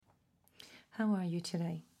How are you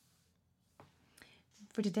today?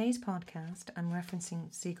 For today's podcast, I'm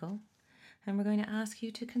referencing Siegel, and we're going to ask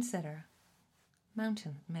you to consider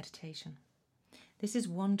mountain meditation. This is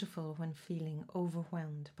wonderful when feeling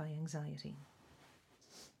overwhelmed by anxiety.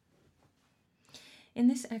 In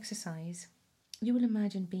this exercise, you will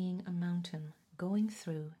imagine being a mountain going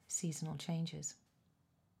through seasonal changes.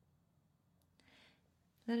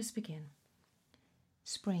 Let us begin.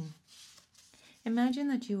 Spring. Imagine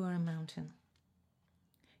that you are a mountain.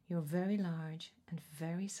 You're very large and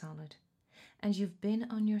very solid, and you've been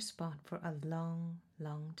on your spot for a long,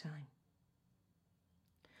 long time.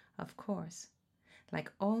 Of course,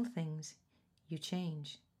 like all things, you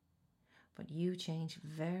change, but you change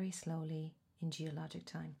very slowly in geologic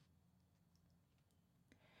time.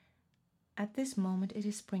 At this moment, it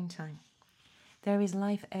is springtime. There is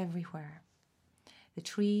life everywhere. The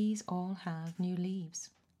trees all have new leaves.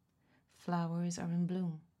 Flowers are in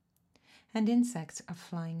bloom, and insects are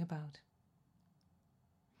flying about.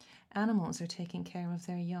 Animals are taking care of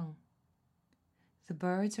their young. The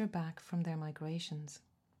birds are back from their migrations.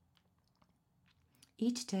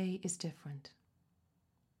 Each day is different.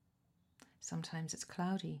 Sometimes it's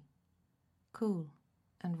cloudy, cool,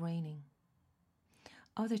 and raining.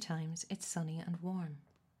 Other times it's sunny and warm.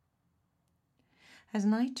 As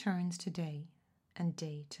night turns to day and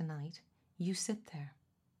day to night, you sit there,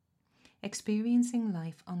 experiencing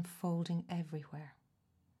life unfolding everywhere.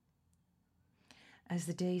 As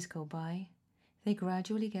the days go by, they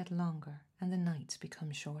gradually get longer and the nights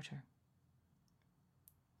become shorter.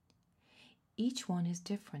 Each one is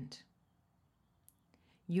different.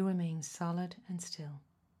 You remain solid and still,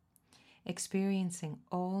 experiencing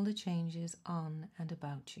all the changes on and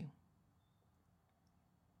about you.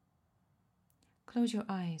 Close your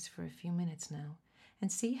eyes for a few minutes now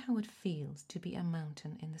and see how it feels to be a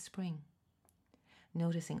mountain in the spring,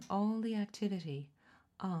 noticing all the activity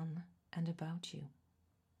on and about you.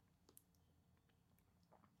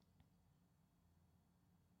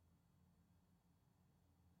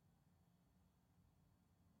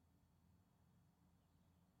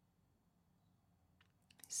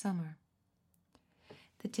 Summer.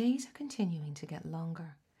 The days are continuing to get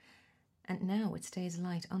longer, and now it stays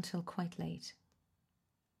light until quite late.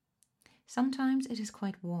 Sometimes it is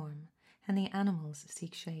quite warm, and the animals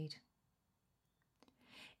seek shade.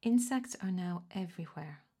 Insects are now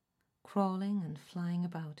everywhere, crawling and flying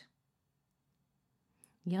about.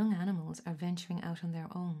 Young animals are venturing out on their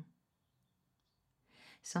own.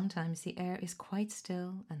 Sometimes the air is quite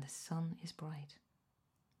still and the sun is bright.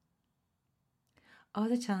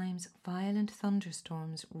 Other times, violent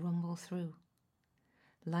thunderstorms rumble through.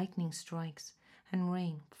 Lightning strikes and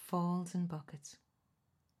rain falls in buckets.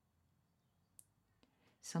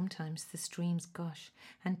 Sometimes the streams gush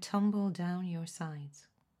and tumble down your sides.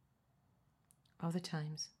 Other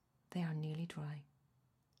times, they are nearly dry.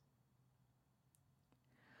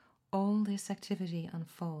 All this activity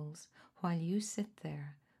unfolds while you sit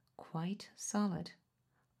there, quite solid,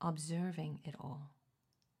 observing it all.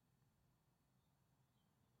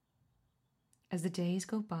 As the days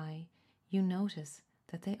go by, you notice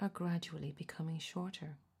that they are gradually becoming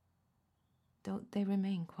shorter, though they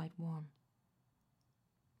remain quite warm.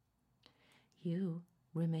 You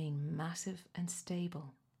remain massive and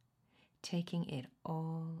stable, taking it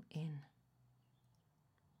all in.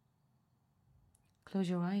 Close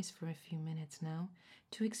your eyes for a few minutes now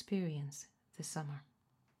to experience the summer.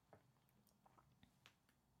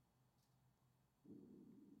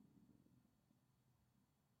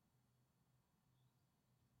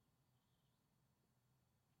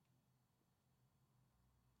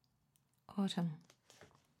 Autumn.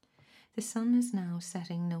 The sun is now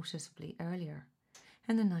setting noticeably earlier,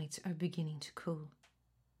 and the nights are beginning to cool.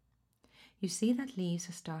 You see that leaves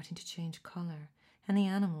are starting to change colour, and the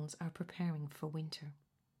animals are preparing for winter.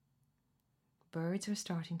 Birds are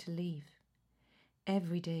starting to leave.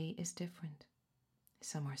 Every day is different.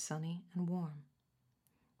 Some are sunny and warm,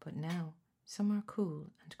 but now some are cool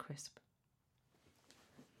and crisp.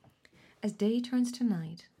 As day turns to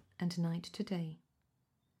night and night to day,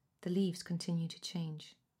 the leaves continue to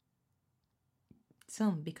change,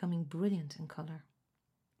 some becoming brilliant in colour.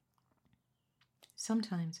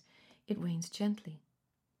 Sometimes it rains gently,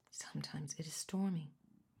 sometimes it is stormy,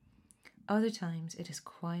 other times it is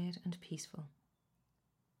quiet and peaceful.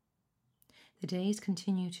 The days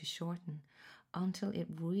continue to shorten until it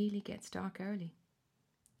really gets dark early,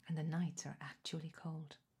 and the nights are actually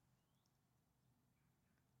cold.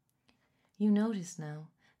 You notice now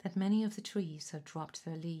that many of the trees have dropped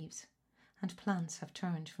their leaves and plants have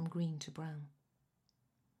turned from green to brown.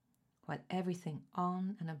 While everything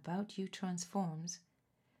on and about you transforms,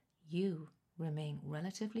 you remain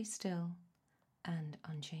relatively still and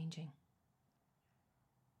unchanging.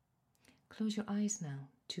 Close your eyes now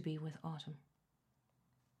to be with autumn.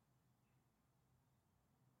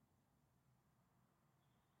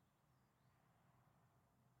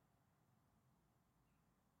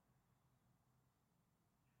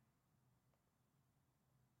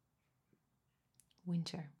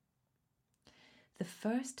 Winter. The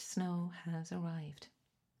first snow has arrived.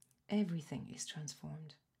 Everything is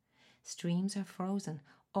transformed. Streams are frozen.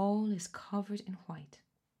 All is covered in white.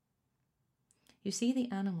 You see the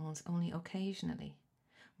animals only occasionally.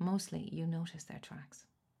 Mostly you notice their tracks.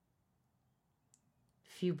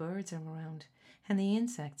 Few birds are around, and the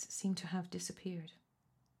insects seem to have disappeared.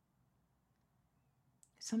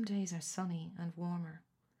 Some days are sunny and warmer.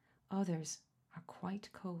 Others are quite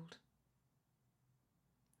cold.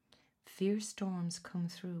 Fierce storms come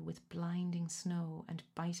through with blinding snow and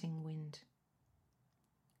biting wind.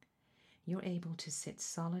 You're able to sit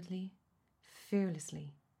solidly,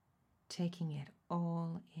 fearlessly, taking it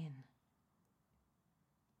all in.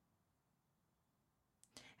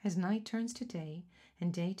 As night turns to day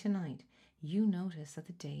and day to night, you notice that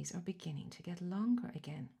the days are beginning to get longer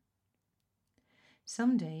again.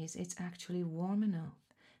 Some days it's actually warm enough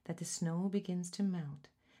that the snow begins to melt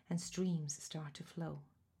and streams start to flow.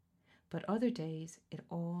 But other days it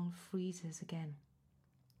all freezes again.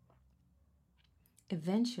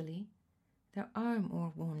 Eventually, there are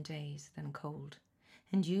more warm days than cold,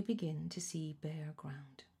 and you begin to see bare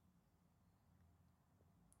ground.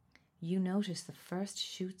 You notice the first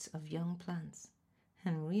shoots of young plants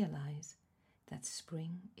and realize that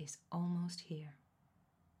spring is almost here.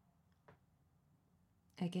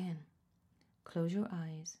 Again, close your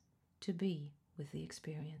eyes to be with the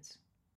experience.